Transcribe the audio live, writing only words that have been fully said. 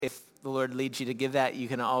the Lord leads you to give that, you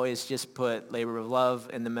can always just put Labor of Love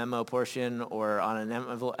in the memo portion or on an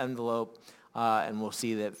envelope, and we'll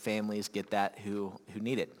see that families get that who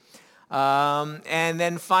need it. And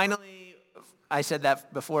then finally, I said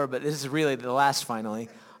that before, but this is really the last finally,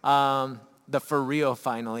 the for real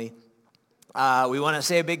finally. We want to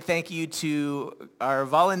say a big thank you to our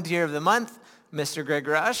volunteer of the month, Mr. Greg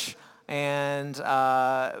Rush, and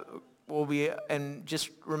just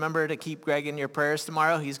remember to keep Greg in your prayers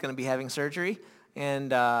tomorrow. He's going to be having surgery,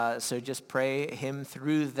 and so just pray him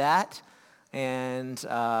through that. And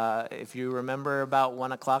if you remember about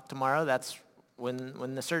 1 o'clock tomorrow, that's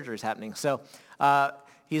when the surgery is happening. So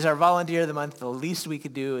he's our volunteer of the month. The least we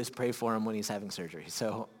could do is pray for him when he's having surgery.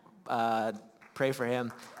 So pray for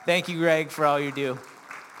him. Thank you, Greg, for all you do,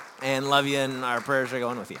 and love you, and our prayers are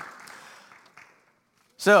going with you.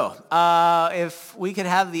 So, if we could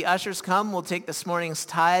have the ushers come, we'll take this morning's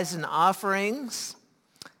tithes and offerings.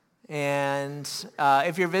 And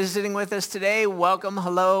if you're visiting with us today, welcome,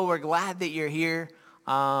 hello, we're glad that you're here.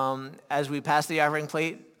 As we pass the offering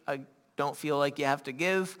plate, don't feel like you have to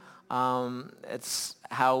give. It's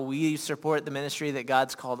how we support the ministry that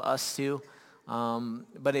God's called us to.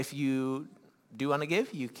 But if you do want to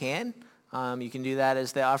give, you can. You can do that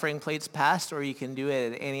as the offering plate's passed, or you can do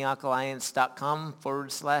it at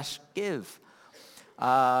AntiochAlliance.com/give.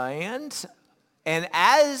 And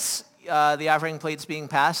as the offering plate's being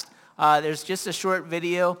passed, there's just a short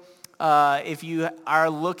video. If you are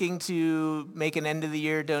looking to make an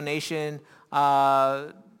end-of-the-year donation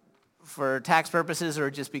for tax purposes, or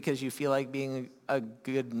just because you feel like being a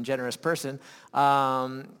good and generous person,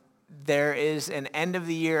 there is an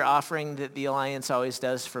end-of-the-year offering that the Alliance always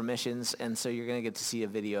does for missions, and so you're going to get to see a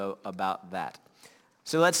video about that.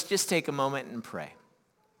 So let's just take a moment and pray.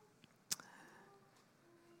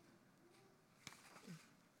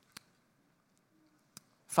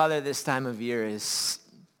 Father, this time of year is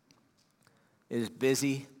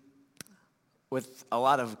busy with a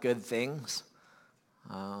lot of good things.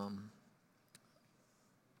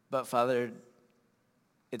 But Father,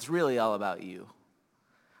 it's really all about you.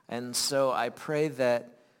 And so I pray that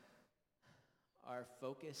our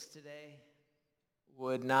focus today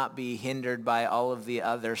would not be hindered by all of the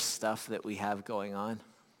other stuff that we have going on.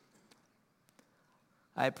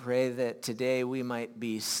 I pray that today we might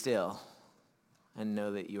be still and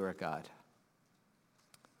know that you are God.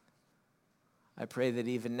 I pray that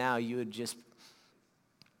even now you would just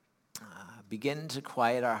begin to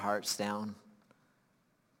quiet our hearts down,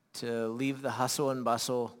 to leave the hustle and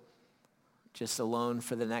bustle just alone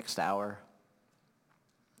for the next hour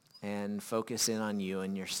and focus in on you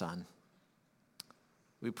and your Son.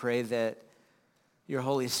 We pray that your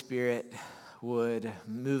Holy Spirit would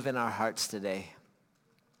move in our hearts today.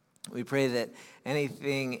 We pray that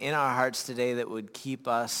anything in our hearts today that would keep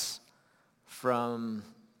us from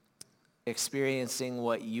experiencing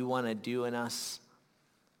what you want to do in us,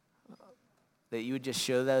 that you would just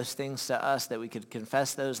show those things to us, that we could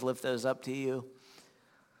confess those, lift those up to you.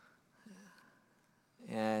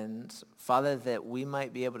 And Father, that we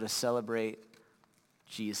might be able to celebrate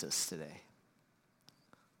Jesus today,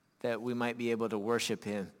 that we might be able to worship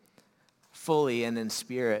him fully and in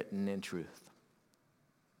spirit and in truth.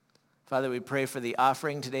 Father, we pray for the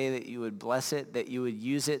offering today, that you would bless it, that you would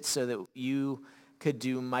use it so that you could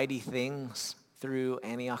do mighty things through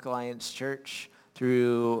Antioch Alliance Church,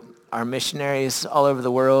 through our missionaries all over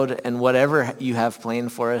the world, and whatever you have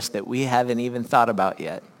planned for us that we haven't even thought about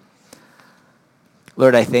yet.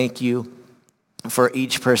 Lord, I thank you for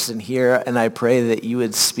each person here, and I pray that you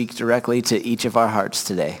would speak directly to each of our hearts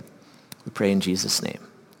today. We pray in Jesus' name.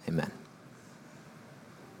 Amen.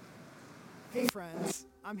 Hey friends,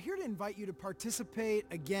 I'm here to invite you to participate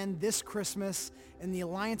again this Christmas in the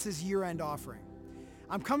Alliance's year-end offering.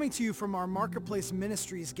 I'm coming to you from our Marketplace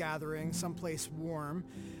Ministries gathering, someplace warm,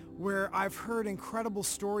 where I've heard incredible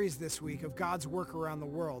stories this week of God's work around the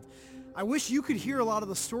world. I wish you could hear a lot of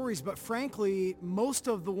the stories, but frankly, most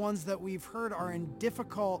of the ones that we've heard are in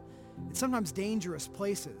difficult and sometimes dangerous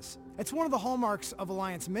places. It's one of the hallmarks of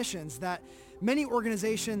Alliance missions that many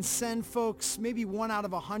organizations send folks, maybe 1 out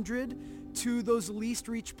of 100, to those least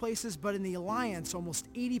reached places, but in the Alliance,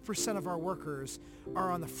 almost 80% of our workers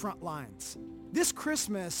are on the front lines. This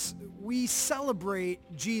Christmas, we celebrate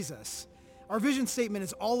Jesus. Our vision statement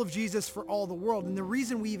is all of Jesus for all the world. And the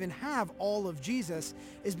reason we even have all of Jesus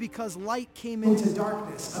is because light came into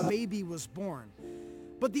darkness. A baby was born.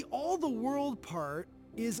 But the all the world part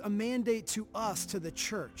is a mandate to us, to the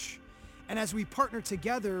church. And as we partner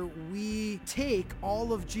together, we take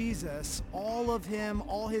all of Jesus, all of him,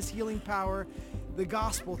 all his healing power, the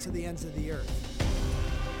gospel to the ends of the earth.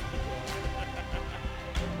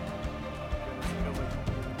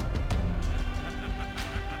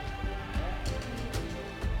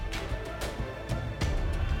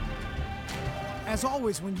 As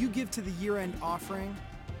always, when you give to the year-end offering,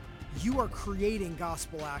 you are creating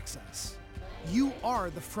gospel access. You are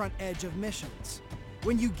the front edge of missions.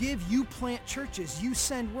 When you give, you plant churches, you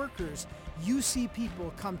send workers, you see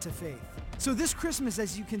people come to faith. So this Christmas,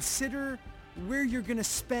 as you consider where you're going to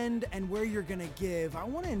spend and where you're going to give, I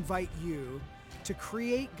want to invite you to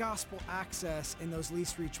create gospel access in those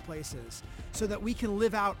least reached places so that we can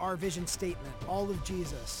live out our vision statement, all of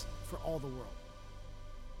Jesus for all the world.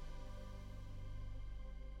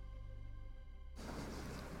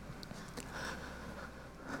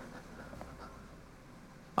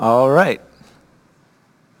 All right.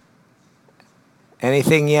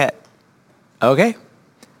 Anything yet? Okay.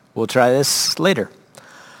 We'll try this later.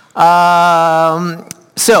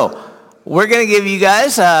 So we're going to give you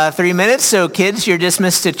guys 3 minutes. So kids, you're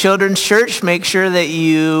dismissed to Children's Church. Make sure that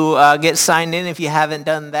you get signed in if you haven't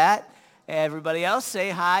done that. Everybody else, say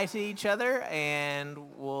hi to each other, and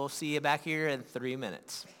we'll see you back here in 3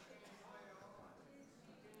 minutes.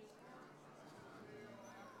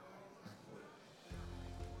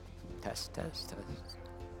 Test, test, test.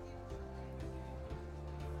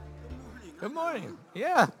 Good morning.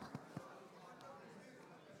 Yeah.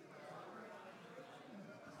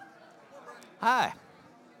 Hi.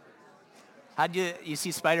 How'd you see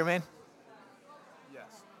Spider-Man?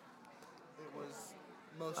 Yes. It was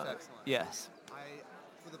most excellent. Yes.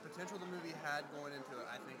 For the potential the movie had going into it,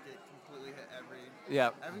 I think it completely hit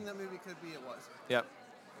Yep. everything that movie could be, it was. Yep.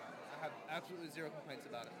 I have absolutely zero complaints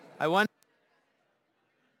about it. I wonder.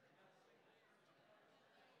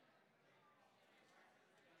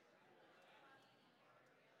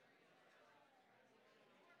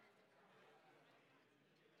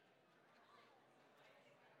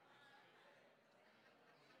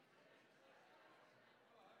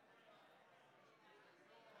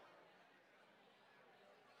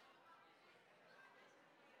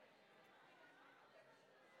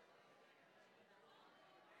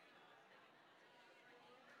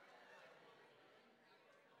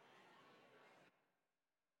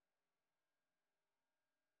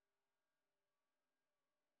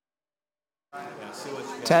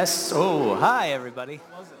 Test. Oh, hi, everybody.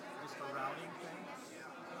 What was it? Just a routing thing?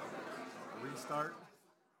 Restart?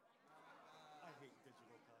 I hate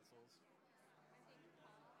digital consoles.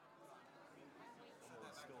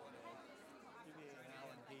 Old school, though. Give me an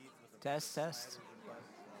Allen Heath with a Test, test.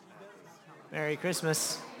 Merry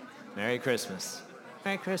Christmas. Merry Christmas.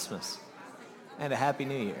 Merry Christmas. And a Happy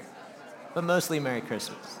New Year. But mostly Merry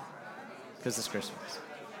Christmas. Because it's Christmas.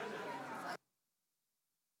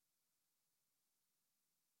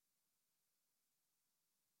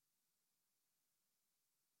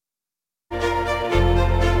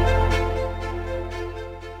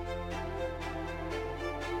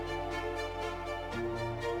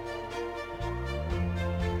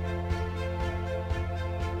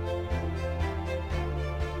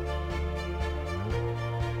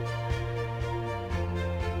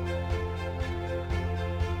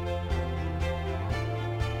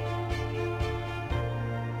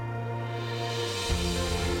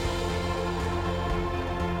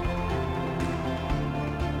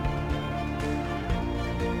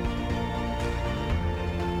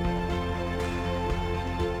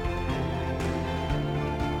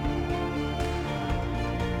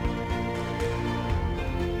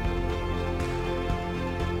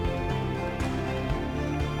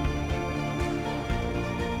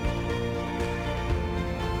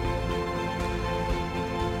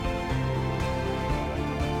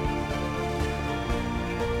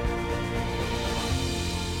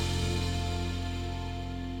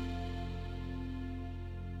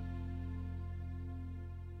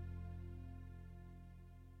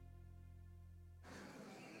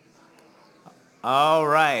 All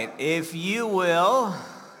right, if you will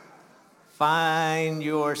find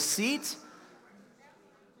your seat,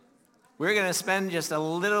 we're going to spend just a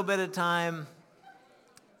little bit of time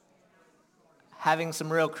having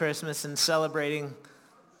some real Christmas and celebrating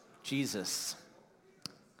Jesus.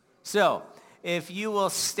 So, if you will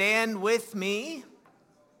stand with me,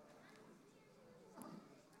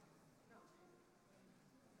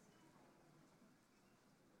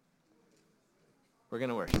 we're going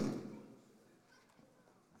to worship.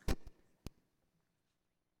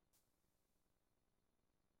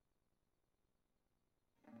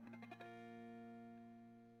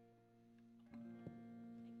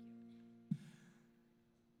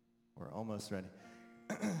 We're almost ready.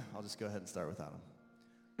 I'll just go ahead and start without him.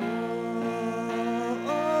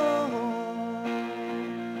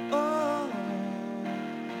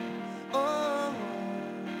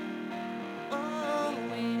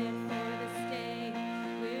 Waited for this day.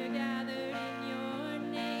 We're gathered in your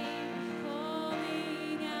name. Holy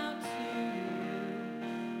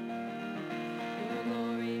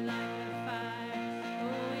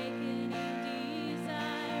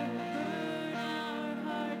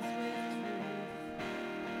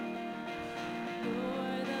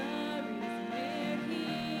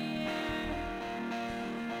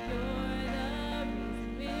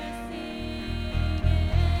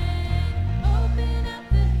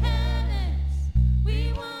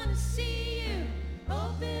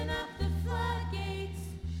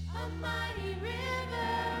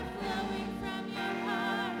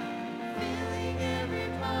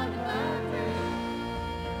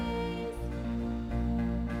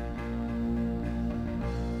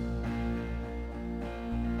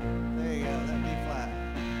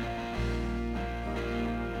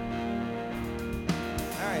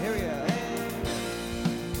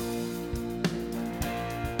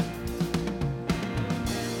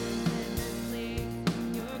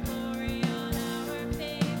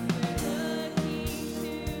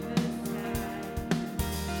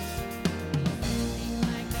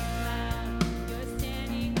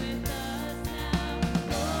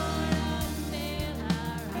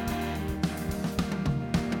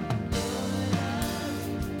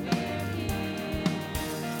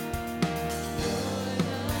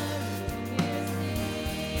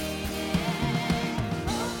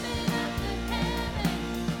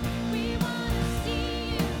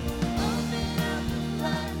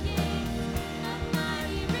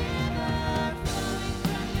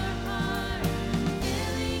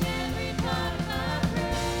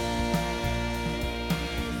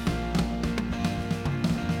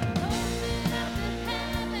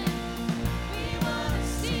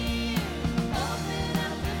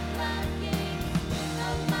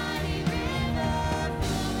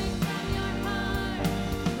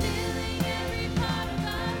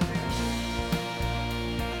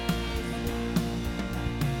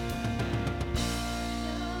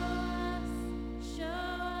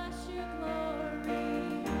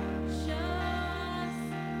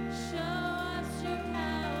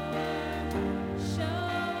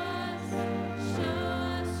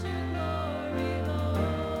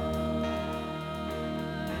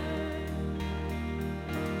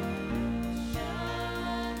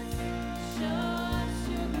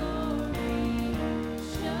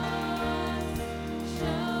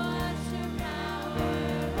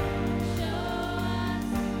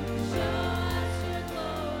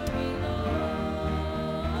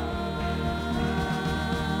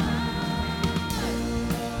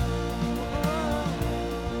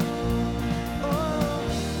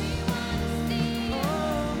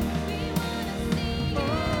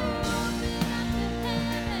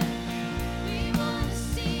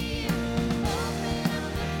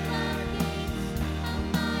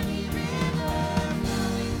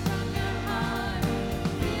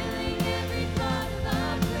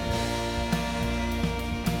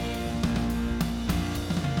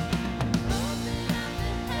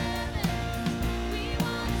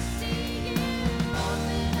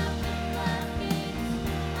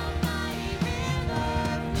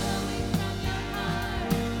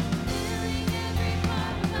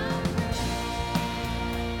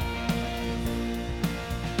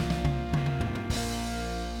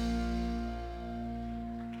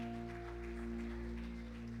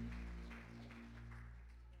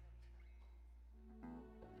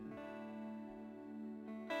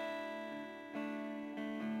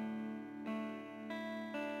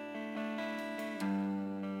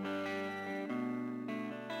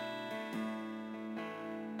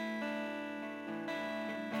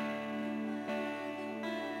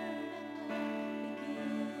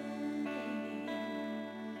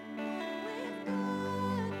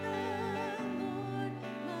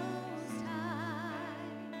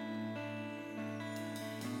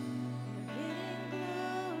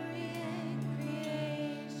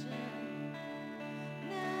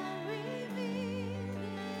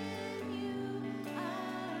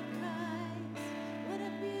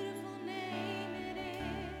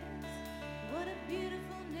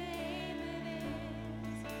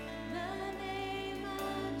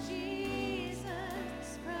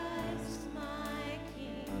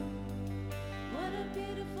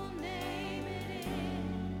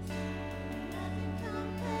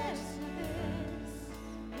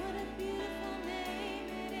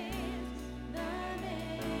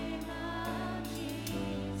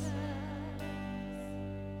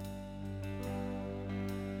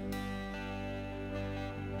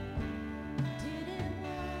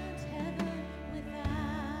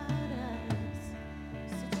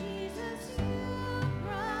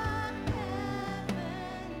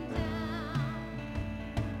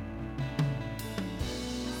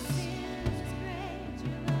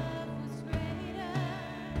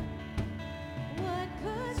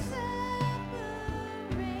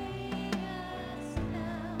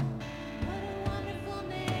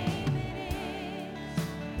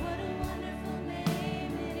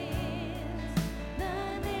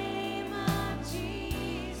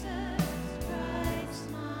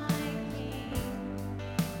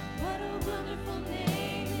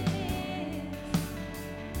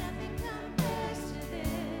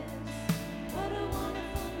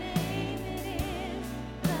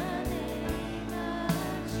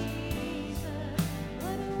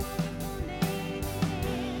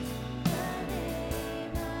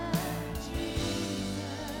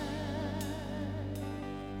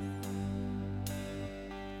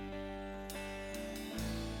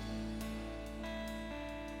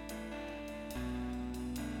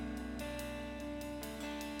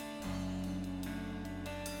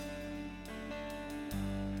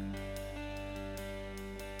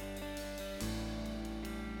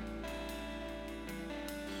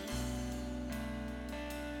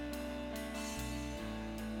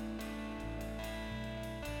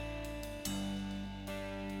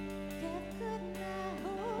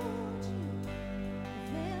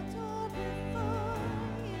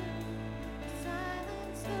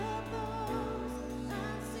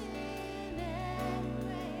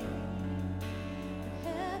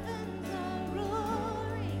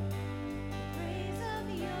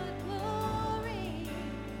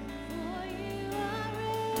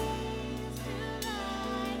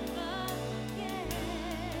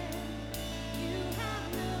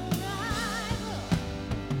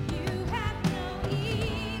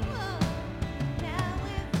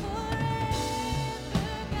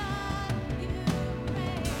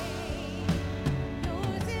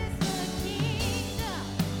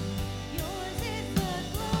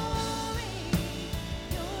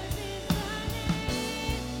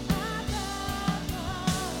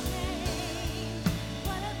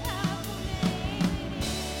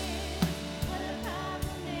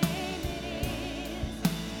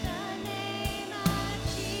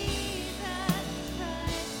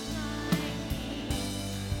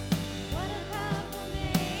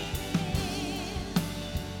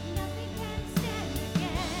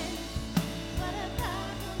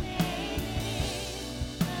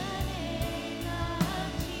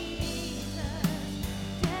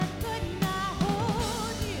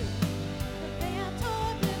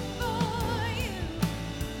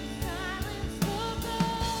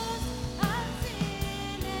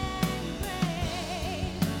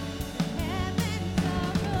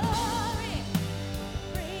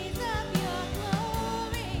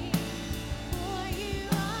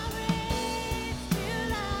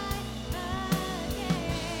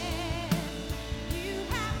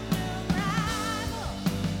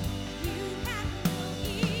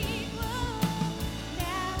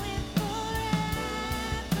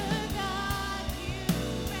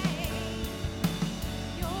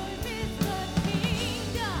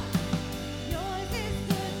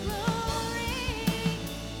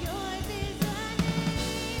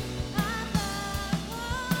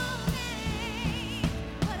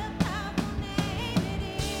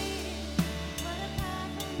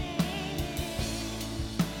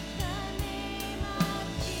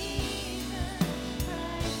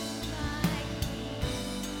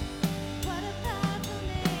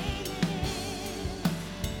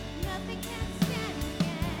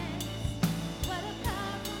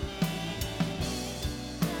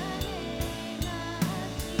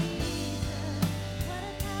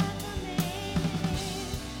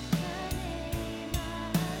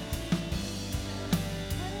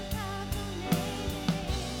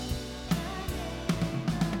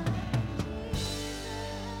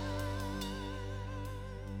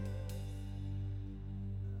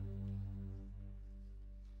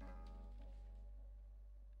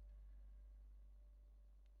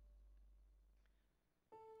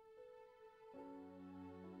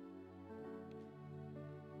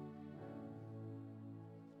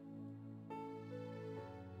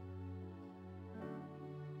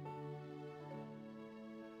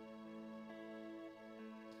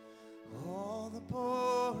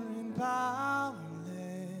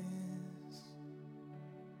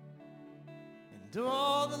and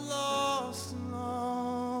all the lost and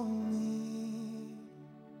lonely.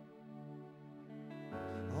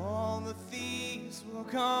 All the thieves will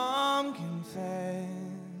come confess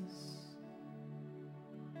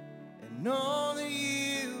and know that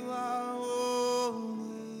you are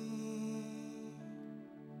holy,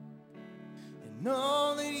 and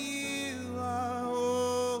know that you are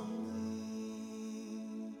holy,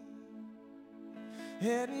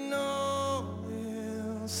 and know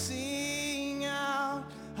we'll sing out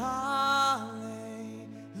hallelujah.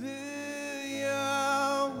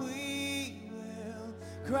 We will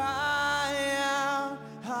cry out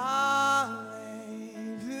hallelujah.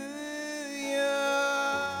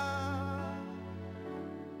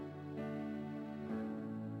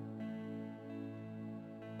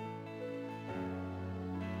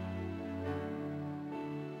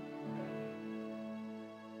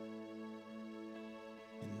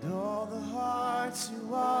 And all the hearts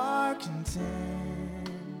who are content,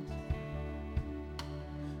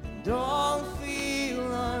 and all who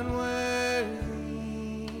feel unworthy,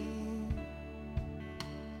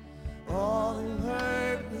 all who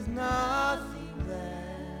hurt with nothing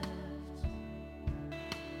left,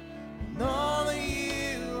 know that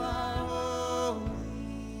you are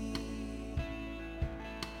holy,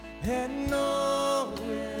 and know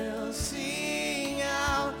we'll sing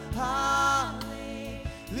out hallelujah.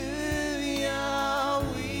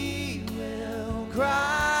 We will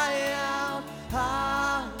cry out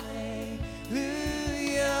hallelujah,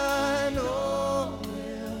 and oh,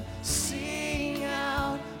 we'll sing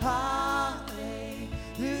out hallelujah.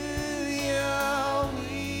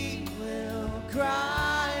 We will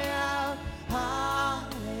cry out hallelujah.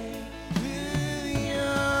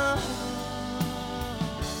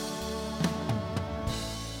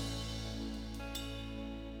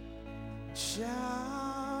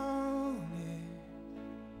 Shout it,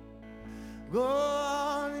 go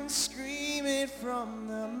on and scream it from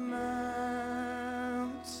the mountains.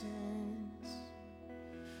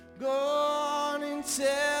 Go on and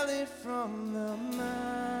tell it from the mountains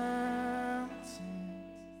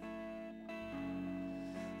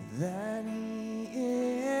that He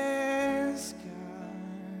is God.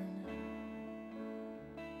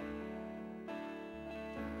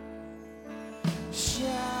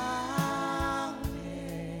 Shout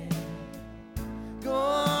it, go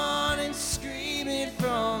on and scream it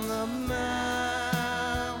from the mountains.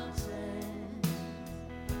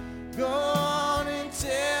 Go on and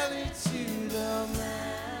tell it to the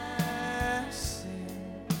masses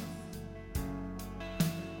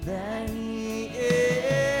that He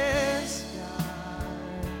is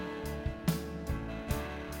God.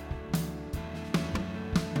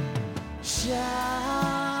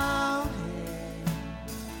 Shout it,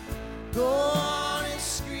 go on and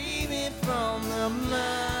scream it from the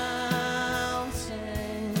mountains.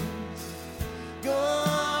 Go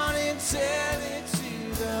on and tell it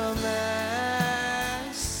to the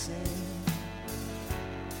masses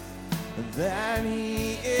that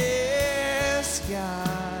He is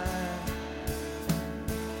God.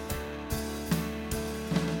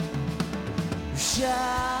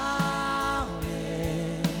 Shout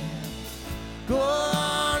it, go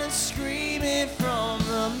on and scream it from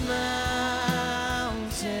the mountains.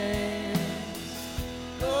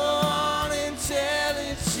 Go on and tell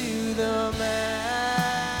it to the masses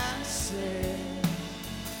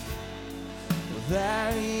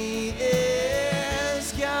that He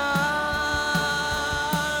is God.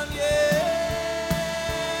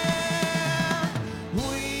 Yeah,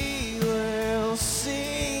 we will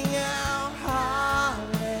sing out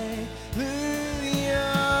hallelujah.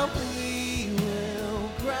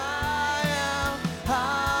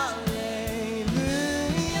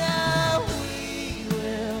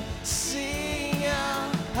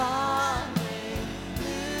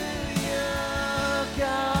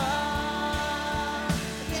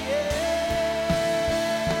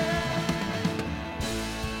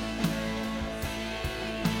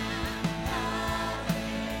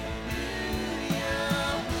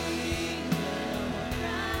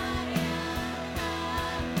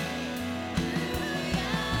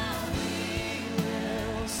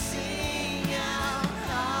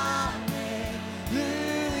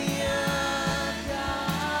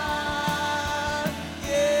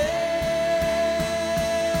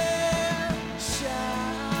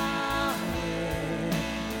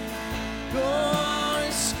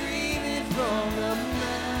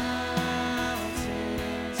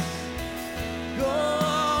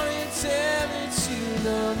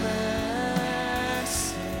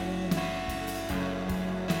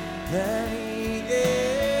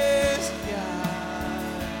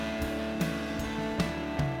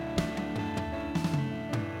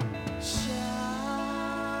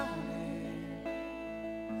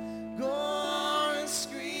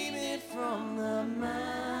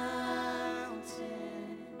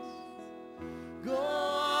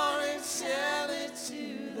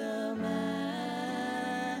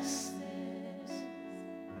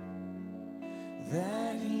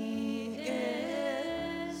 that He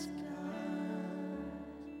is God.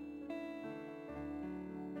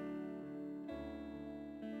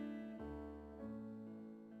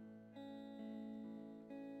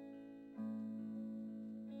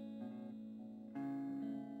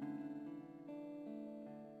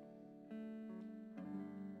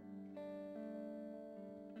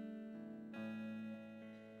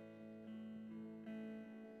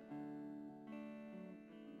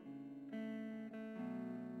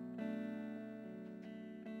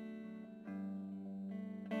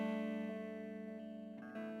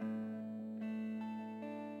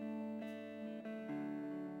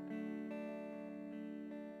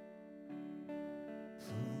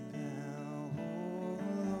 For thou, O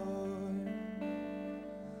Lord,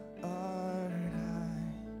 art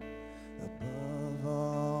high above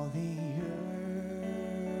all the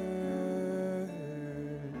earth,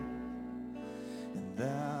 and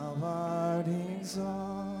thou art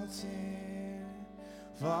exalted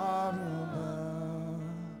far above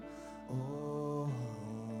all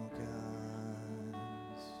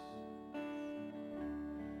gods.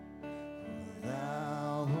 For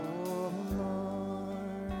thou, O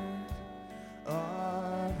Lord,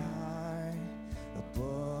 art high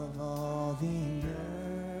above all the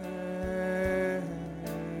earth.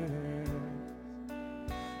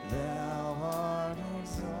 Thou art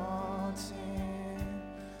exalted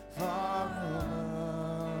far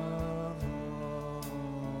above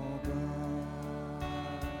all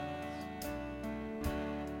gods.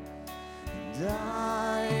 And I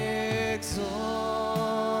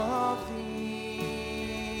exalt thee.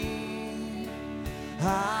 I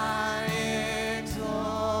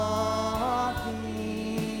exalt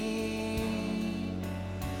thee.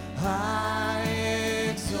 I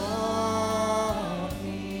exalt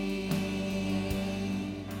thee.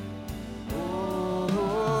 O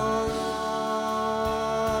Lord,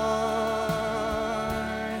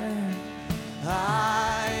 I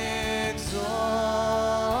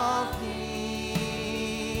exalt thee.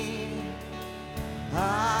 I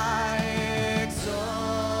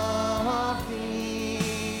exalt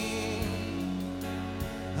thee.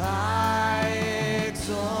 I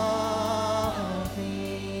exalt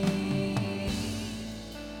thee.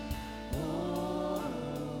 O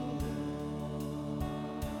Lord.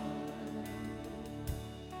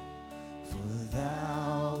 For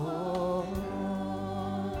thou, O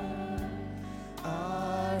Lord,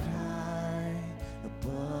 art high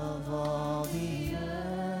above all the earth.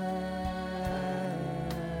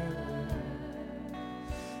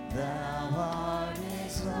 Thou art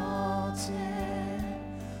exalted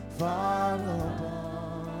far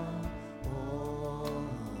above all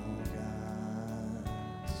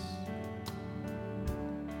gods.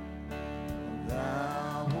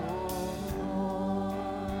 Thou, O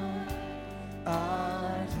Lord,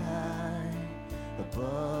 art high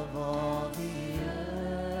above all the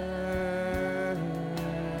earth.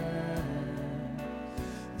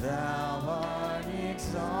 Thou art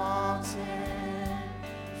exalted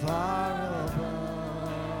far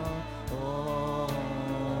above all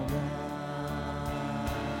gods.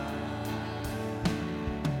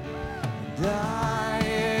 And I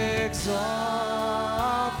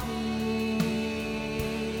exalt thee.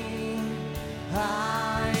 I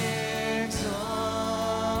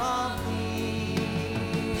exalt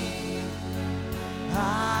thee. I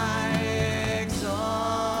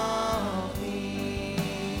exalt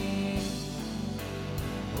thee.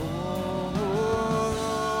 O Lord,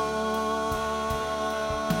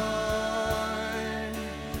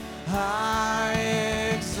 I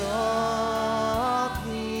exalt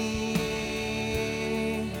thee.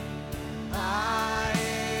 I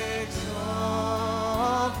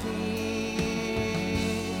exalt thee.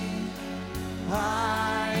 I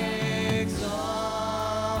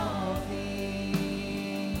exalt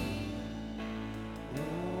thee. O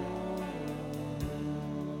Lord.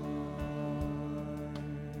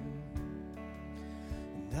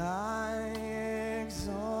 And I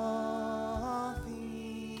exalt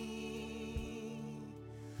thee.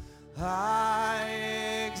 I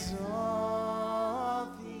exalt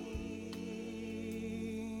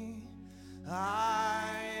thee. I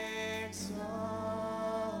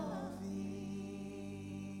exalt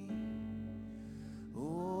thee. O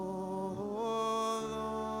Lord,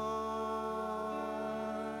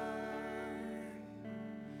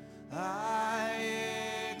 I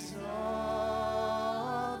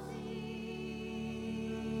exalt thee.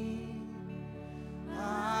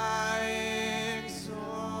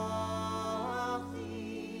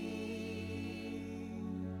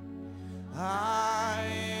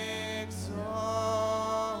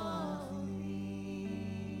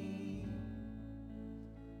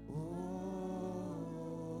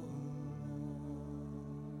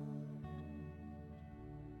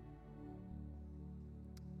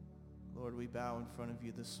 we bow in front of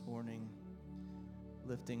you this morning,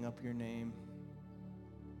 lifting up your name.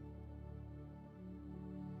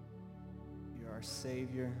 You're our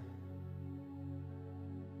Savior,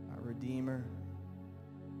 our Redeemer,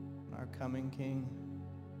 and our coming King.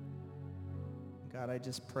 God, I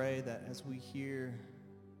just pray that as we hear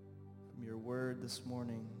from your word this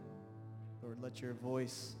morning, Lord, let your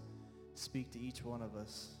voice speak to each one of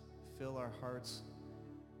us. Fill our hearts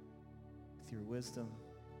with your wisdom,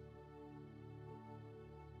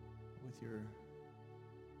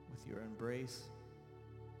 with your embrace.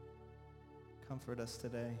 Comfort us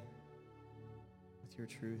today with your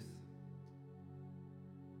truth.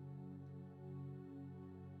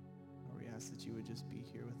 Lord, we ask that you would just be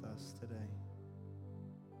here with us today.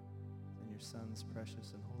 In your Son's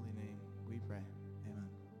precious and holy name, we pray. Amen.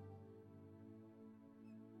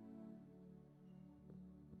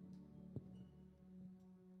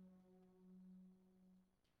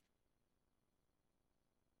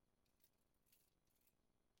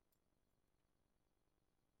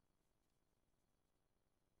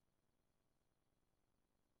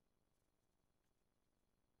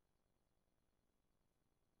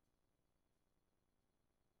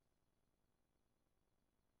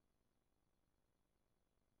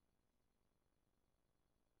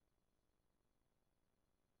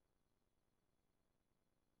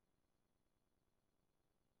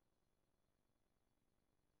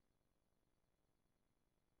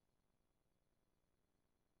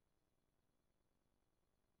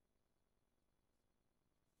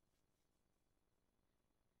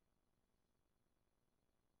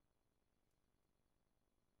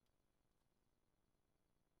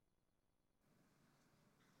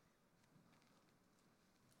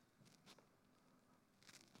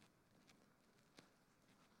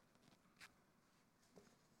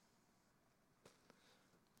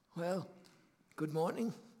 Well, good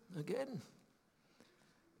morning again.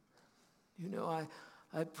 You know,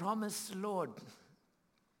 I promised the Lord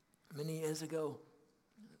many years ago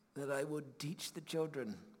that I would teach the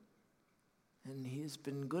children. And he has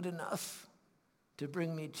been good enough to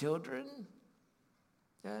bring me children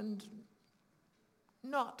and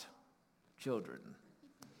not children.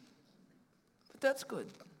 But that's good.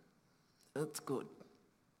 That's good.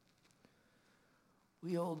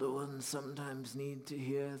 We older ones sometimes need to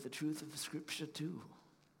hear the truth of Scripture too.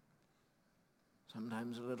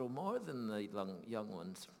 Sometimes a little more than the young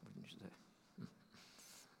ones, wouldn't you say?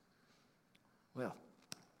 Well,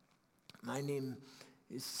 my name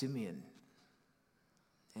is Simeon,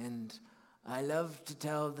 and I love to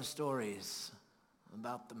tell the stories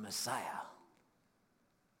about the Messiah.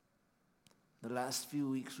 The last few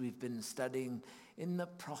weeks we've been studying in the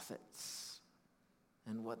prophets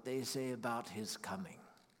and what they say about his coming.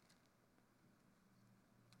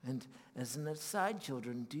 And as an aside,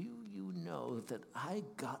 children, do you know that I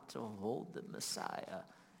got to hold the Messiah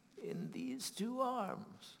in these two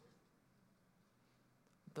arms?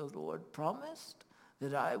 The Lord promised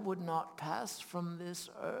that I would not pass from this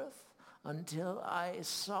earth until I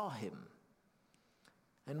saw him.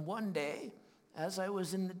 And one day, as I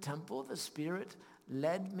was in the temple, the Spirit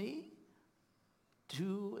led me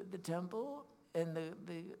to the temple and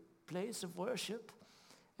the place of worship.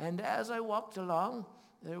 And as I walked along,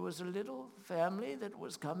 there was a little family that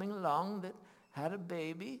was coming along that had a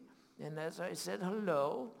baby. And as I said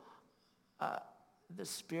hello, the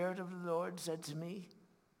Spirit of the Lord said to me,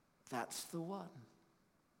 "That's the one."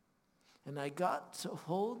 And I got to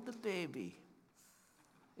hold the baby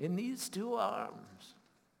in these two arms.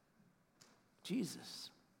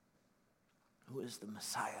 Jesus, who is the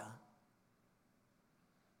Messiah.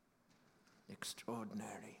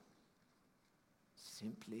 Extraordinary.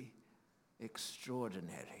 Simply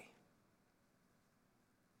extraordinary.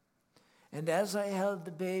 And as I held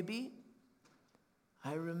the baby,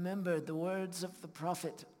 I remembered the words of the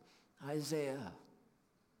prophet Isaiah.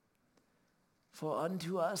 For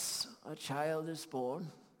unto us a child is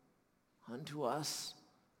born, unto us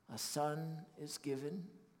a son is given,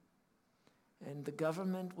 and the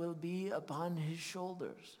government will be upon his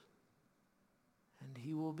shoulders. And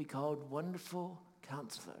he will be called Wonderful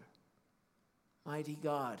Counselor, Mighty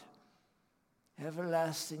God,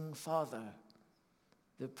 Everlasting Father,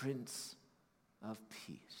 the Prince of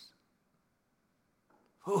Peace.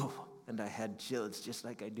 Oh, and I had chills just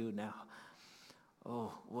like I do now.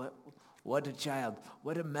 Oh, what a child,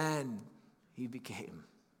 what a man he became.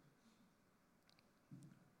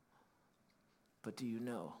 But do you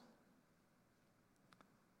know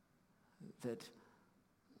that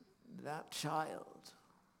that child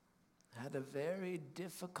had a very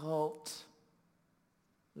difficult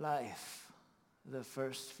life the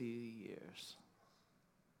first few years?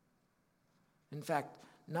 In fact,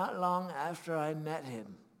 not long after I met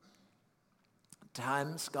him,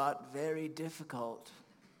 times got very difficult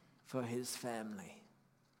for his family.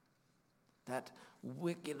 That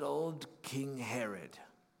wicked old King Herod,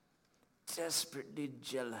 desperately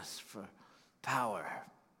jealous for power.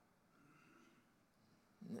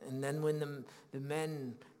 And then when the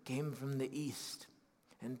men came from the east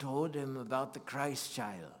and told him about the Christ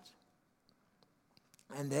child,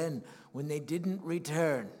 and then when they didn't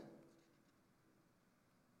return,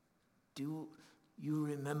 do you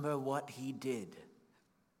remember what he did?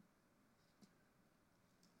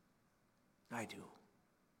 I do.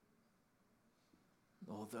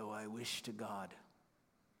 Although I wish to God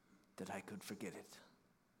that I could forget it.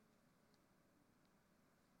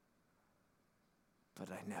 But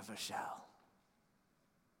I never shall.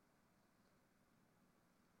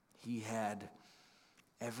 He had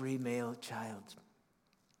every male child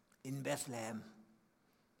in Bethlehem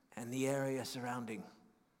and the area surrounding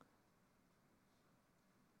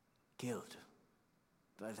killed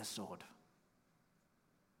by the sword.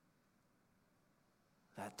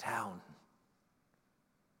 That town,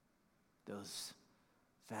 those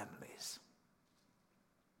families,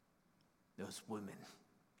 those women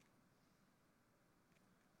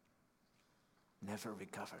never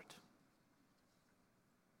recovered.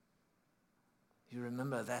 You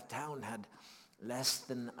remember that town had less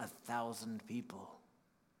than 1,000 people.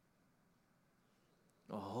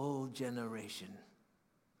 A whole generation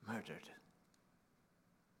murdered.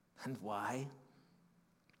 And why?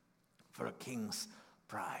 For a king's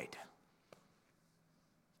pride.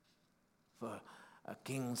 For a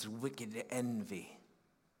king's wicked envy.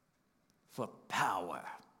 For power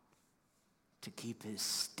to keep his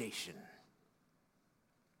station.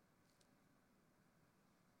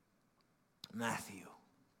 Matthew,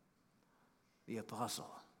 the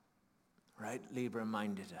apostle, rightly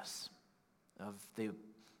reminded us of the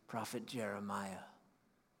prophet Jeremiah,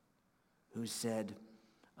 who said,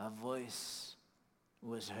 a voice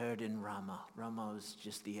was heard in Ramah. Ramah was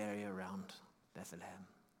just the area around Bethlehem.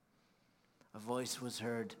 A voice was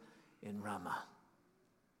heard in Ramah,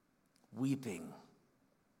 weeping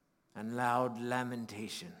and loud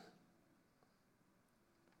lamentation.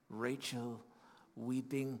 Rachel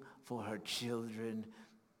weeping for her children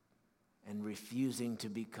and refusing to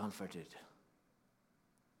be comforted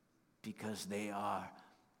because they are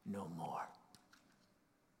no more.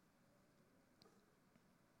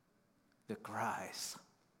 The cries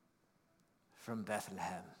from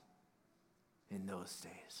Bethlehem in those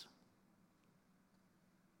days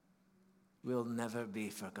will never be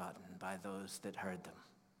forgotten by those that heard them.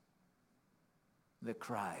 The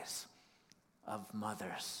cries of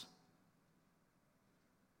mothers,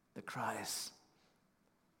 the cries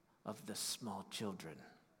of the small children.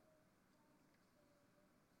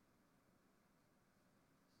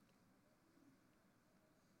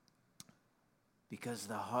 Because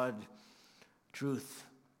the hard truth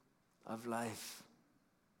of life,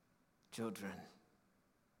 children,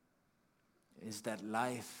 is that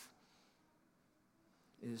life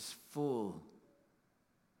is full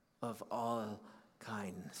of all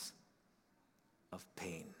kinds of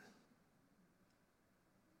pain.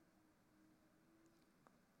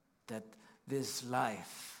 That this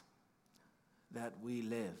life that we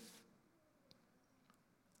live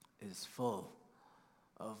is full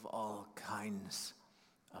of all kinds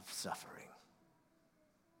of suffering.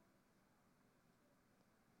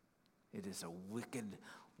 It is a wicked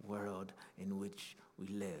world in which we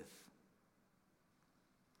live.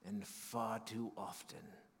 And far too often,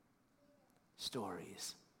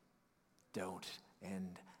 stories don't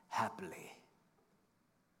end happily.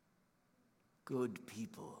 Good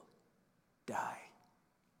people die.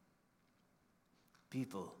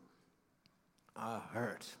 People are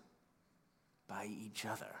hurt by each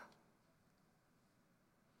other.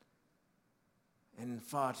 And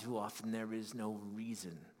far too often there is no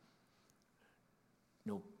reason,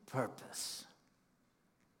 no purpose,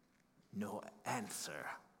 no answer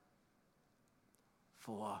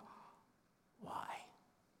for why.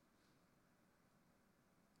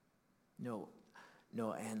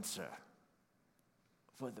 No answer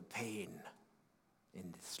for the pain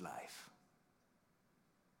in this life,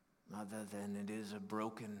 other than it is a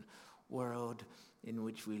broken world in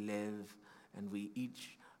which we live, and we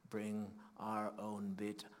each bring our own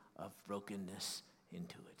bit of brokenness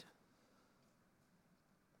into it.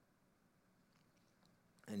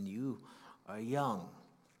 And you are young,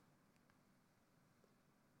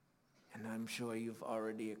 and I'm sure you've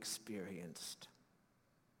already experienced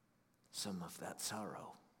some of that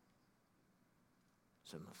sorrow,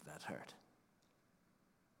 some of that hurt.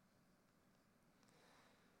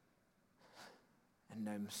 And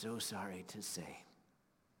I'm so sorry to say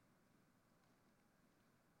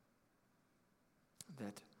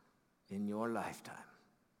that in your lifetime,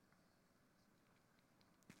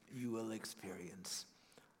 you will experience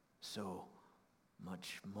so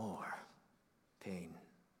much more pain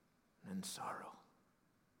and sorrow.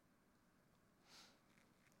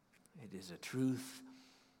 It is a truth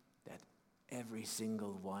that every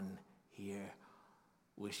single one here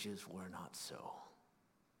wishes were not so.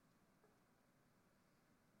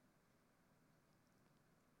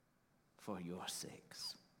 For your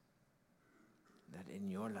sakes, that in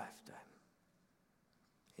your lifetime,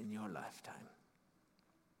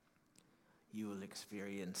 you will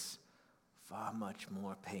experience far much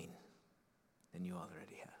more pain than you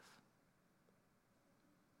already have.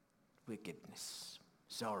 Wickedness,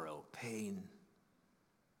 sorrow, pain.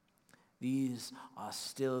 These are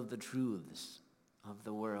still the truths of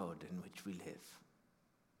the world in which we live.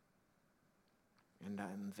 And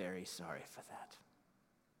I'm very sorry for that.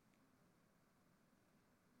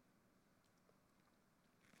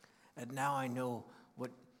 And now I know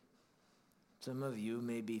what some of you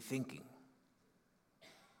may be thinking.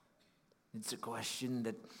 It's a question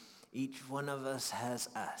that each one of us has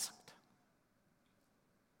asked.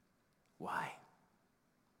 Why?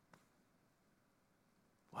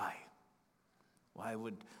 Why? Why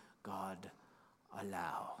would God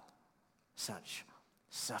allow such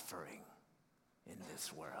suffering in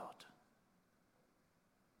this world?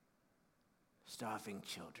 Starving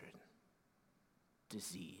children,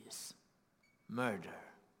 disease, murder,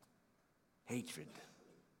 hatred,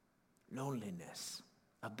 loneliness,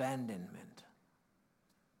 abandonment,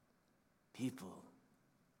 people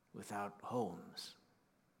without homes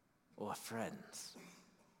or friends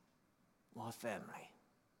or family.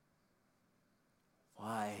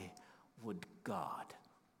 Why would God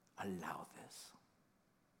allow this?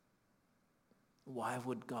 Why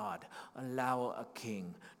would God allow a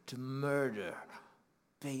king to murder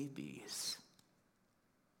babies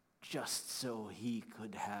just so he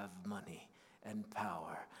could have money and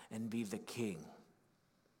power and be the king?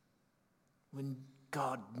 When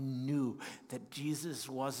God knew that Jesus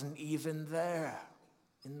wasn't even there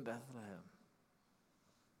in Bethlehem.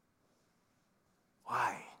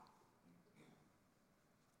 Why?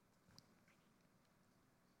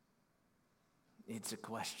 It's a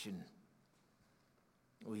question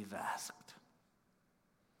we've asked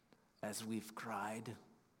as we've cried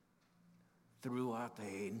through our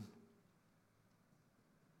pain,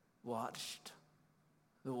 watched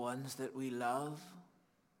the ones that we love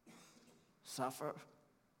suffer,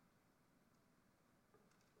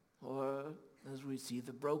 or as we see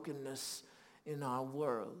the brokenness in our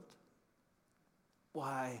world.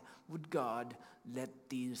 Why would God let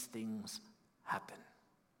these things happen?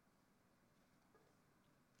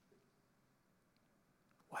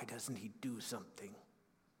 Why doesn't he do something?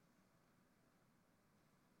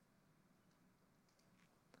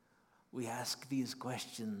 We ask these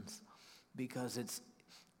questions because it's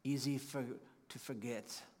easy to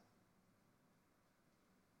forget.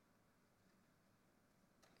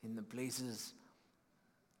 In the places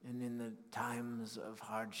and in the times of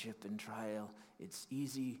hardship and trial, it's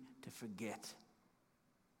easy to forget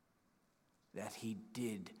that he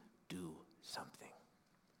did do something.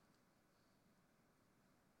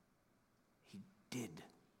 He did.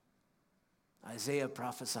 Isaiah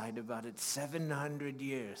prophesied about it 700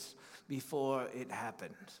 years before it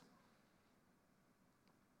happened.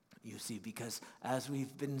 You see, because as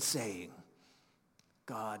we've been saying,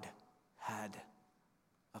 God had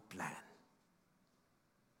a plan.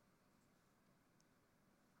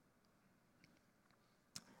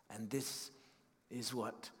 And this is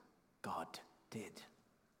what God did.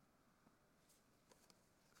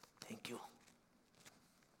 Thank you.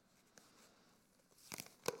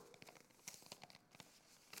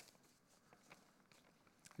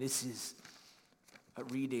 This is a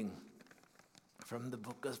reading from the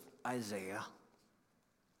book of Isaiah,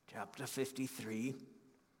 chapter 53,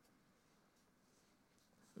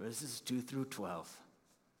 verses 2 through 12.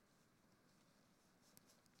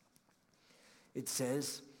 It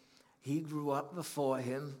says, "He grew up before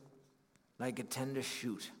him like a tender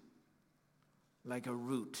shoot, like a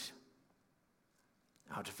root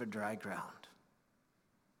out of a dry ground."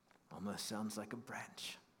 Almost sounds like a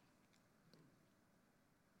branch.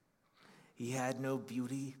 He had no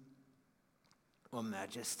beauty or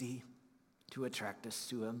majesty to attract us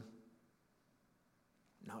to him.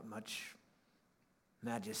 Not much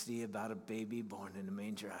majesty about a baby born in a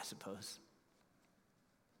manger, I suppose.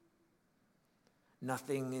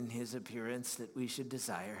 Nothing in his appearance that we should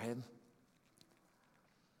desire him.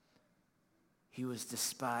 He was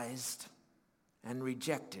despised and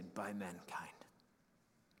rejected by mankind,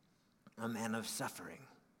 a man of suffering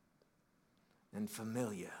and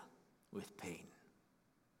familiar with pain.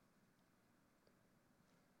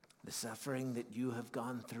 The suffering that you have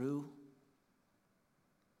gone through,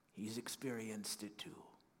 he's experienced it too.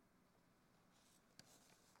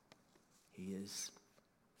 He is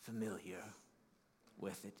familiar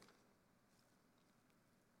with it.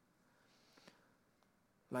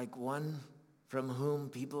 Like one from whom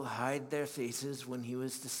people hide their faces when he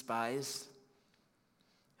was despised,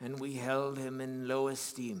 and we held him in low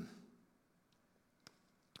esteem.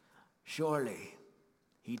 Surely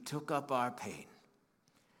he took up our pain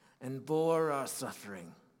and bore our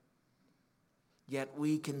suffering, yet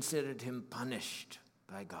we considered him punished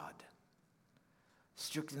by God,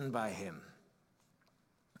 stricken by him,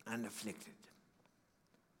 and afflicted.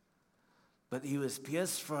 But he was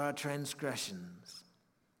pierced for our transgressions.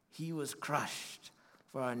 He was crushed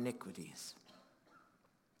for our iniquities.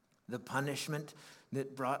 The punishment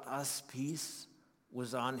that brought us peace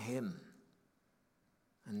was on him,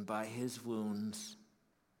 and by his wounds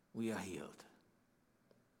we are healed.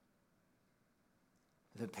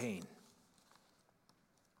 The pain,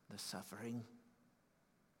 the suffering,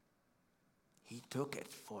 he took it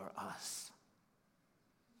for us.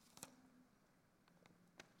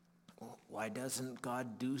 Why doesn't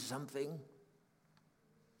God do something?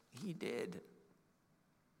 He did.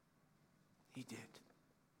 He did.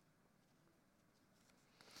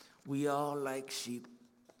 We all, like sheep,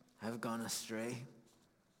 have gone astray.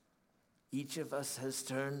 Each of us has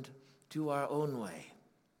turned to our own way,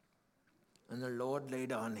 and the Lord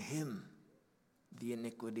laid on him the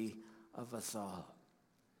iniquity of us all.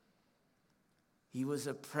 He was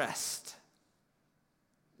oppressed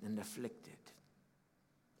and afflicted.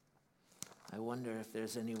 I wonder if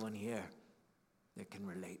there's anyone here that can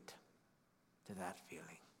relate to that feeling.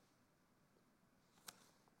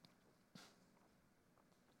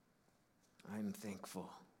 I'm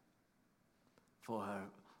thankful for our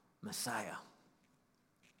Messiah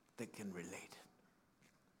that can relate.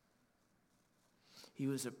 He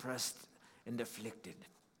was oppressed and afflicted,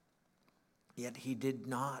 yet he did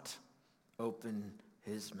not open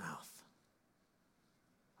his mouth.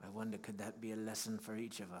 I wonder, could that be a lesson for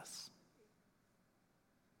each of us?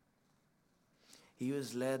 He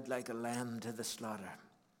was led like a lamb to the slaughter,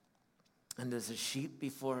 and as a sheep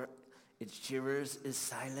before its shearers is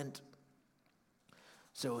silent,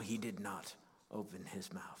 so he did not open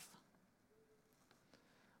his mouth.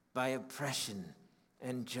 By oppression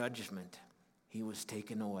and judgment he was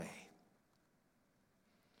taken away.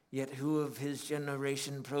 Yet who of his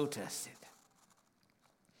generation protested?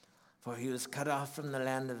 For he was cut off from the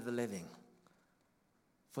land of the living.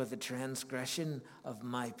 For the transgression of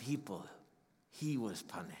my people he was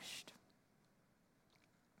punished.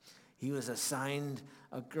 He was assigned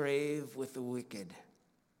a grave with the wicked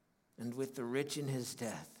and with the rich in his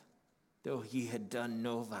death, though he had done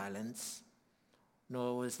no violence,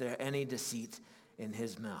 nor was there any deceit in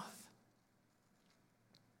his mouth.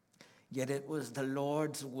 Yet it was the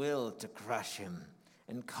Lord's will to crush him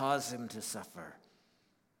and cause him to suffer.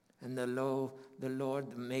 And the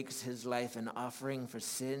Lord makes his life an offering for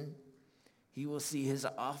sin. He will see his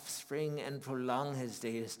offspring and prolong his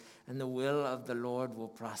days, and the will of the Lord will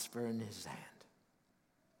prosper in his hand.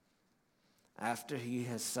 After he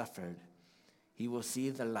has suffered, he will see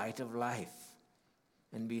the light of life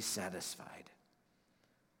and be satisfied.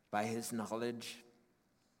 By his knowledge,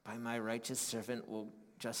 by my righteous servant will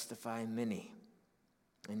justify many,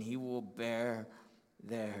 and he will bear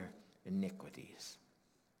their iniquities.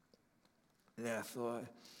 Therefore,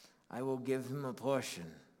 I will give him a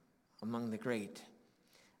portion among the great,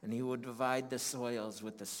 and he will divide the spoils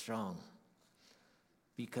with the strong,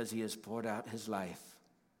 because he has poured out his life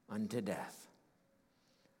unto death,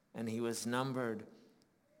 and he was numbered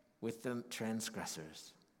with the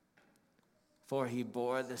transgressors. For he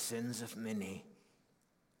bore the sins of many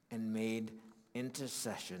and made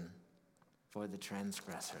intercession for the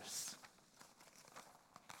transgressors.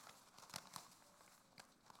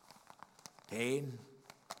 Pain,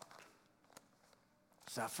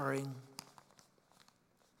 suffering,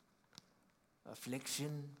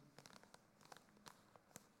 affliction,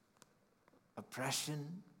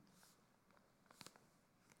 oppression,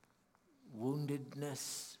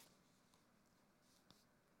 woundedness.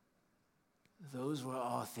 Those were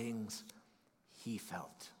all things he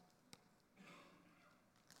felt.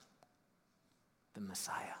 The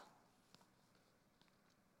Messiah.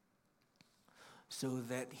 So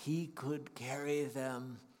that he could carry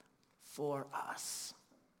them for us.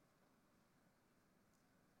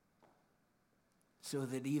 So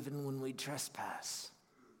that even when we trespass,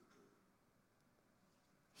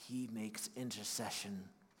 he makes intercession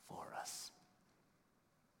for us.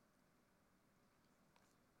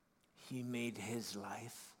 He made his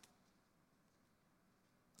life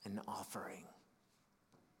an offering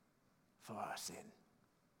for our sin.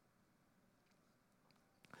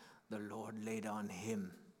 The Lord laid on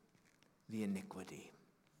him the iniquity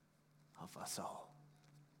of us all.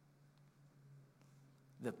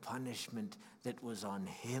 The punishment that was on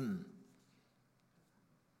him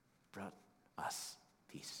brought us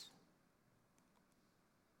peace.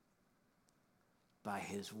 By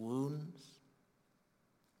his wounds,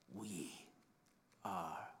 we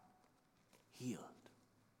are healed.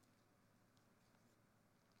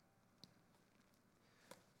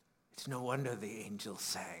 It's no wonder the angels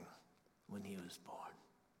sang when he was born.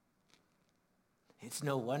 It's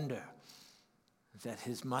no wonder that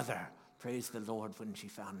his mother praised the Lord when she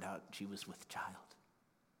found out she was with child.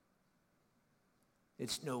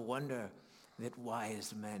 It's no wonder that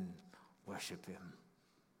wise men worship him.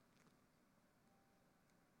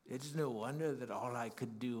 It's no wonder that all I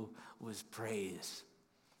could do was praise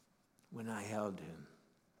when I held him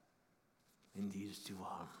in these two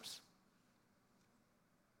arms.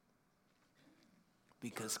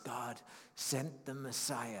 Because God sent the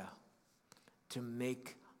Messiah to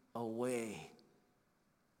make a way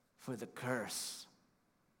for the curse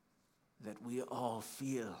that we all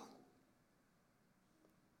feel,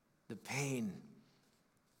 the pain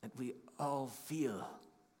that we all feel,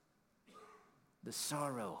 the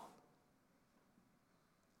sorrow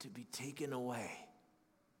to be taken away,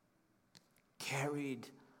 carried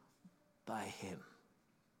by him.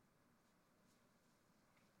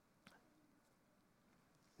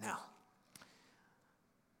 Now,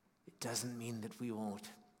 it doesn't mean that we won't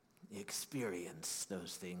experience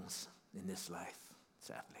those things in this life,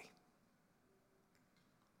 sadly.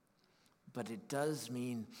 But it does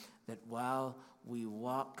mean that while we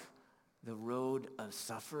walk the road of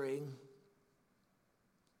suffering,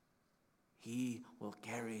 he will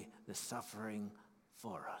carry the suffering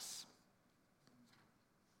for us.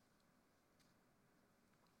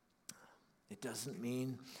 It doesn't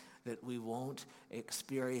mean that we won't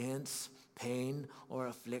experience pain or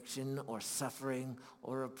affliction or suffering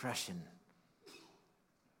or oppression.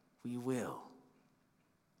 We will.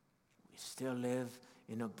 We still live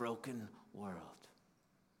in a broken world.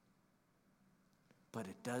 But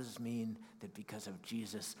it does mean that because of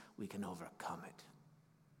Jesus, we can overcome it.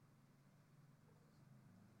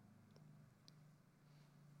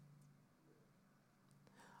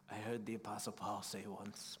 I heard the Apostle Paul say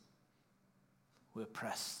once, we're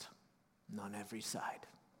pressed on every side,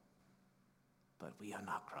 but we are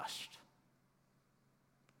not crushed.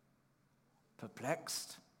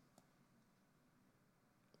 Perplexed,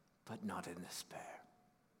 but not in despair.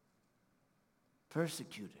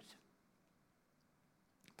 Persecuted,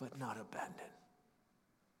 but not abandoned.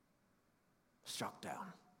 Struck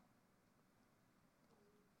down,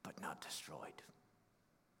 but not destroyed.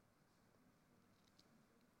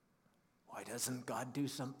 Why doesn't God do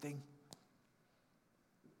something?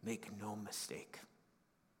 Make no mistake,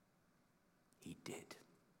 he did.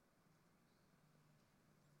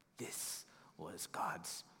 This was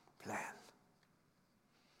God's plan.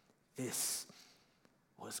 This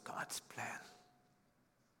was God's plan.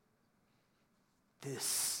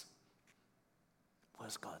 This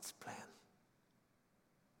was God's plan.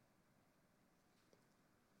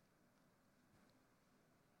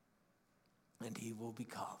 And he will be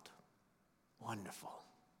called Wonderful,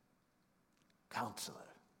 Counselor,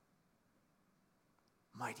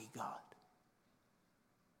 Mighty God,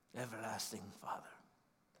 Everlasting Father,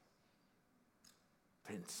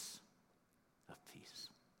 Prince of Peace.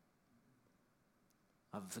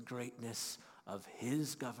 Of the greatness of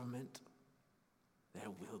his government, there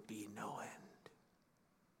will be no end.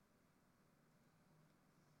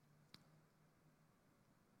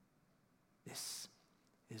 This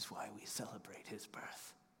is why we celebrate his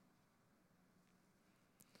birth.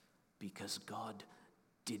 Because God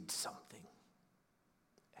did something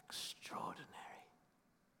extraordinary.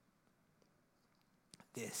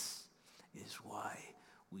 This is why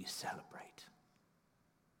we celebrate.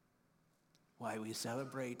 Why we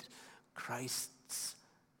celebrate Christ's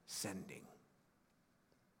sending.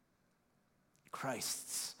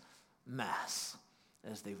 Christ's Mass,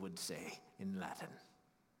 as they would say in Latin.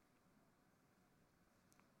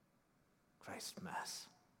 Christ's Mass.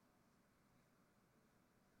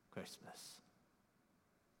 Christmas.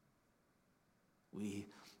 We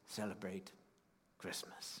celebrate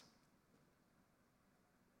Christmas.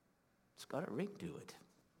 It's got a ring to it.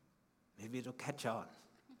 Maybe it'll catch on.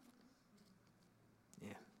 Yeah,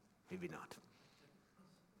 maybe not.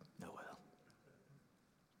 No, well.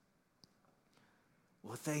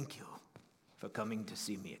 Well, thank you for coming to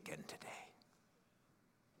see me again today.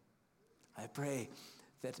 I pray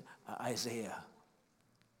that Isaiah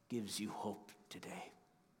gives you hope today,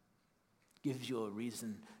 gives you a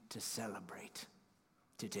reason to celebrate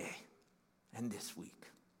today and this week,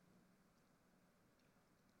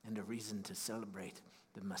 and a reason to celebrate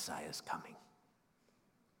the Messiah's coming.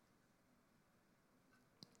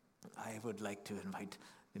 I would like to invite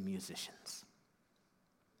the musicians,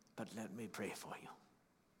 but let me pray for you.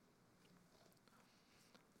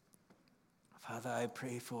 Father, I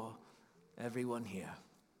pray for everyone here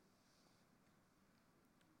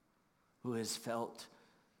who has felt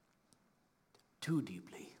too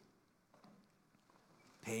deeply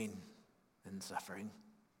pain and suffering,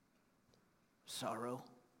 sorrow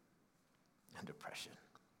and depression.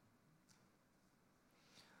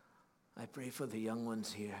 I pray for the young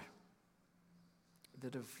ones here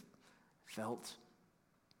that have felt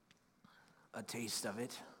a taste of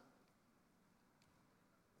it,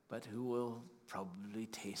 but who will probably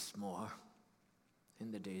taste more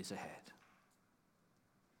in the days ahead.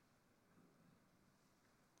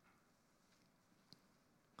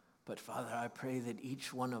 But Father, I pray that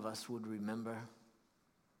each one of us would remember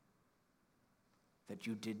that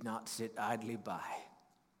you did not sit idly by.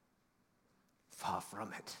 Far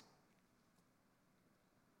from it.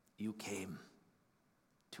 You came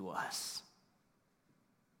to us.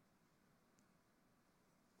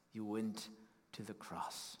 You went to the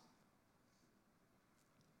cross.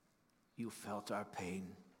 You felt our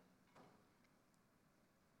pain.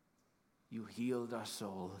 You healed our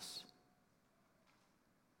souls.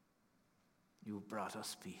 You brought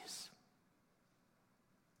us peace.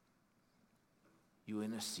 You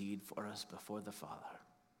intercede for us before the Father.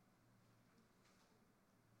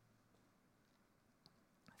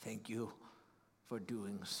 Thank you for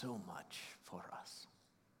doing so much for us.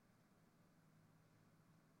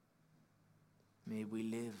 May we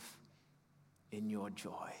live in your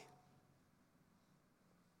joy,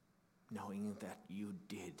 knowing that you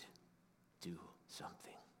did do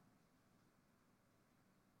something.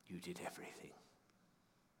 You did everything.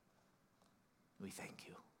 We thank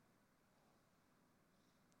you.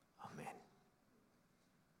 Amen.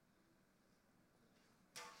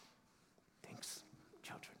 Thanks,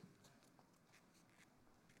 children.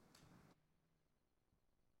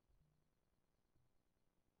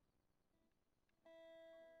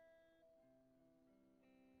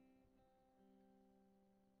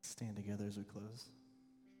 Stand together as we close.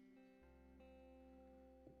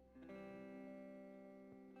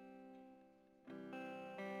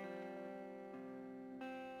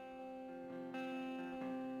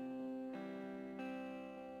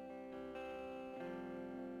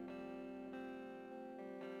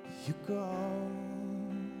 You go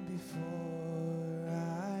before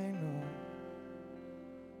I know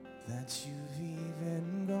that you've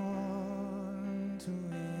even gone to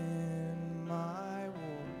win my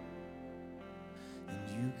war, and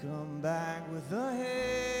you come back with the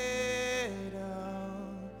head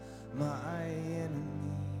of my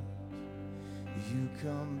enemy. You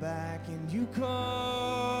come back and you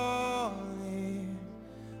call it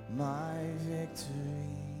my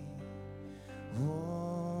victory. Oh.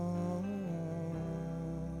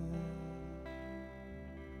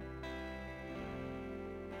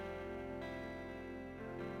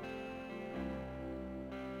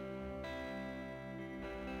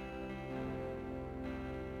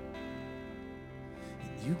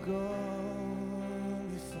 You go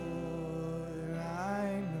before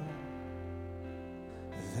I know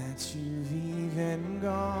that you've even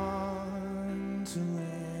gone to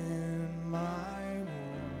win my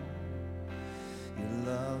war. Your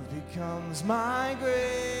love becomes my greatest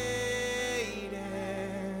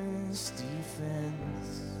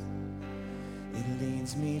defense. It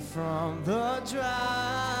leads me from the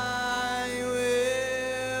dry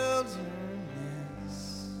wilderness,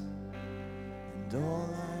 and all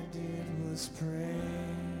I did was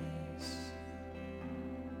praise,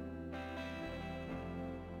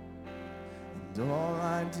 and all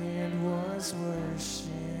I did was worship,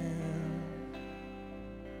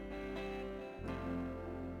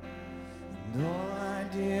 and all I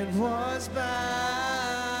did was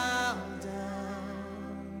bow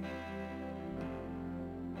down.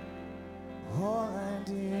 All I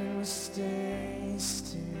did was stay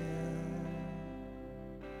still.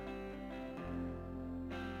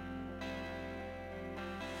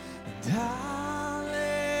 And hallelujah,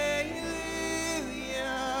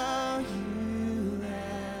 you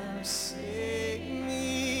have saved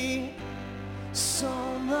me. So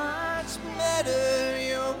much better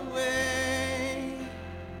your way.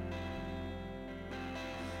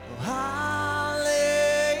 Oh, hallelujah.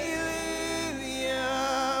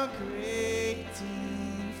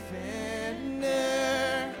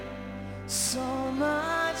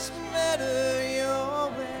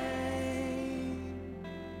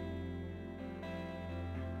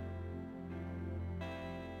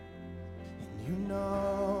 You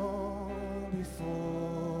know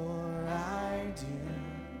before I do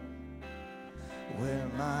where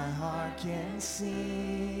my heart can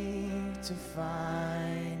seek to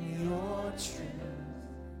find your truth.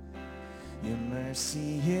 Your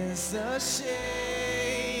mercy is the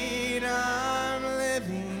shade I'm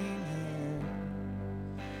living in,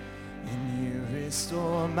 and you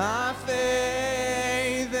restore my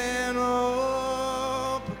faith and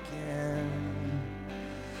hope again.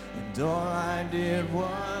 And all I did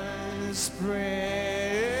was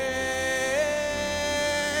praise.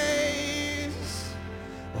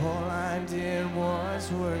 All I did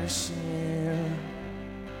was worship.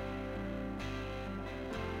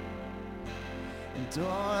 And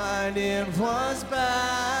all I did was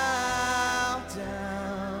bow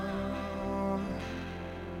down.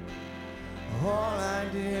 All I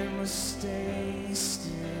did was stay still.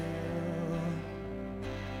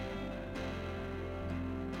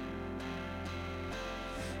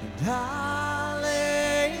 And hallelujah,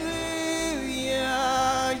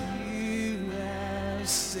 you have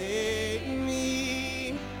saved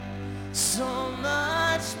me so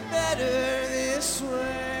much better this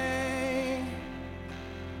way.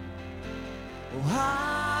 Oh,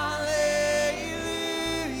 hallelujah,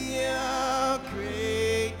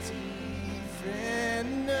 great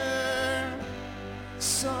defender,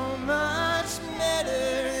 so much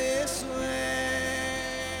better this way.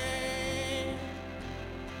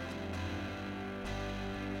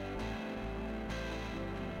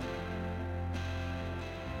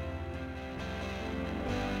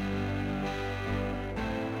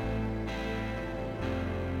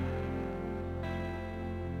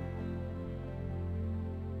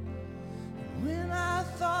 When I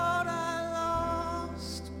thought I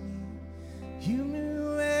lost me, you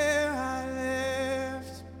knew where I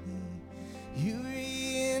left me. You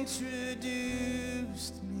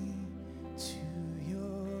reintroduced me to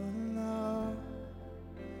your love.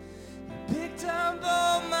 You picked up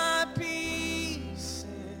all my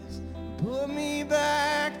pieces, put me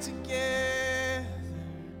back together.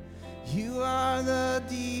 You are the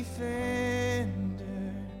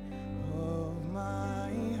defender of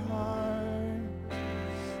my heart.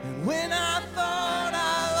 And when I thought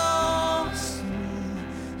I lost me,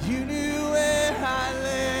 you knew where I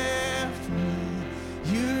left me.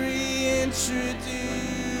 You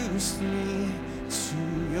reintroduced me to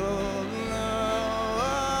your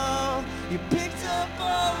love. You picked up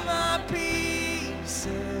all my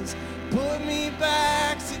pieces, put me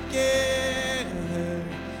back together.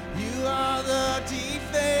 You are the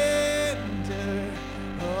defender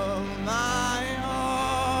of my heart.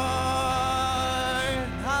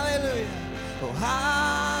 Hallelujah. Oh,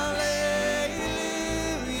 hallelujah.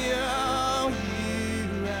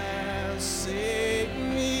 You have saved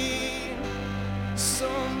me so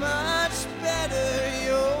much better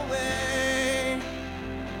your way.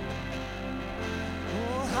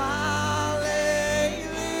 Oh, hallelujah,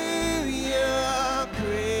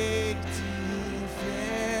 great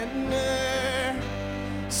defender,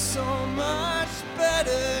 so much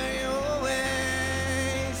better your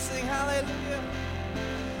way. Sing hallelujah.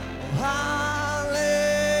 Oh, hallelujah,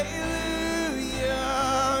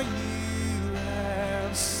 you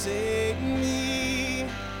have saved me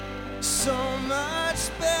so much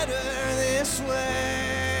better this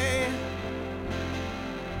way.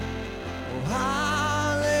 Oh, hallelujah,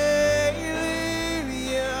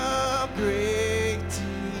 great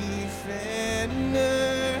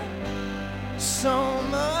defender, so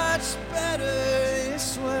much better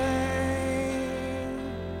this way.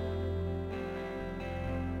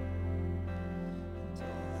 And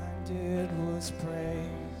all I did was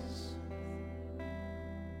praise.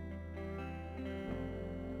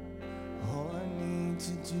 All I need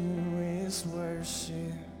to do is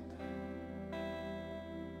worship.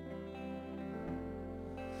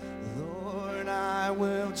 Lord, I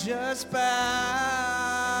will just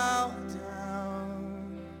bow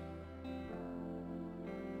down.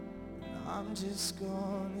 I'm just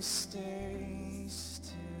gonna stay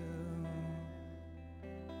still.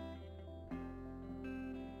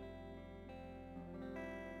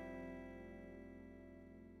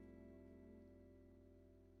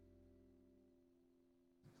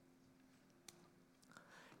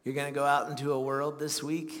 You're going to go out into a world this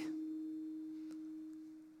week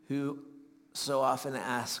who so often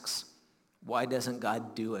asks, why doesn't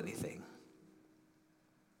God do anything?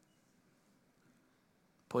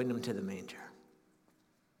 Point them to the manger.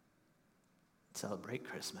 Celebrate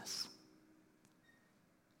Christmas.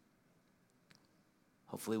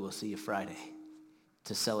 Hopefully we'll see you Friday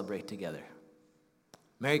to celebrate together.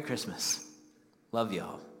 Merry Christmas. Love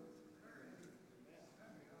y'all.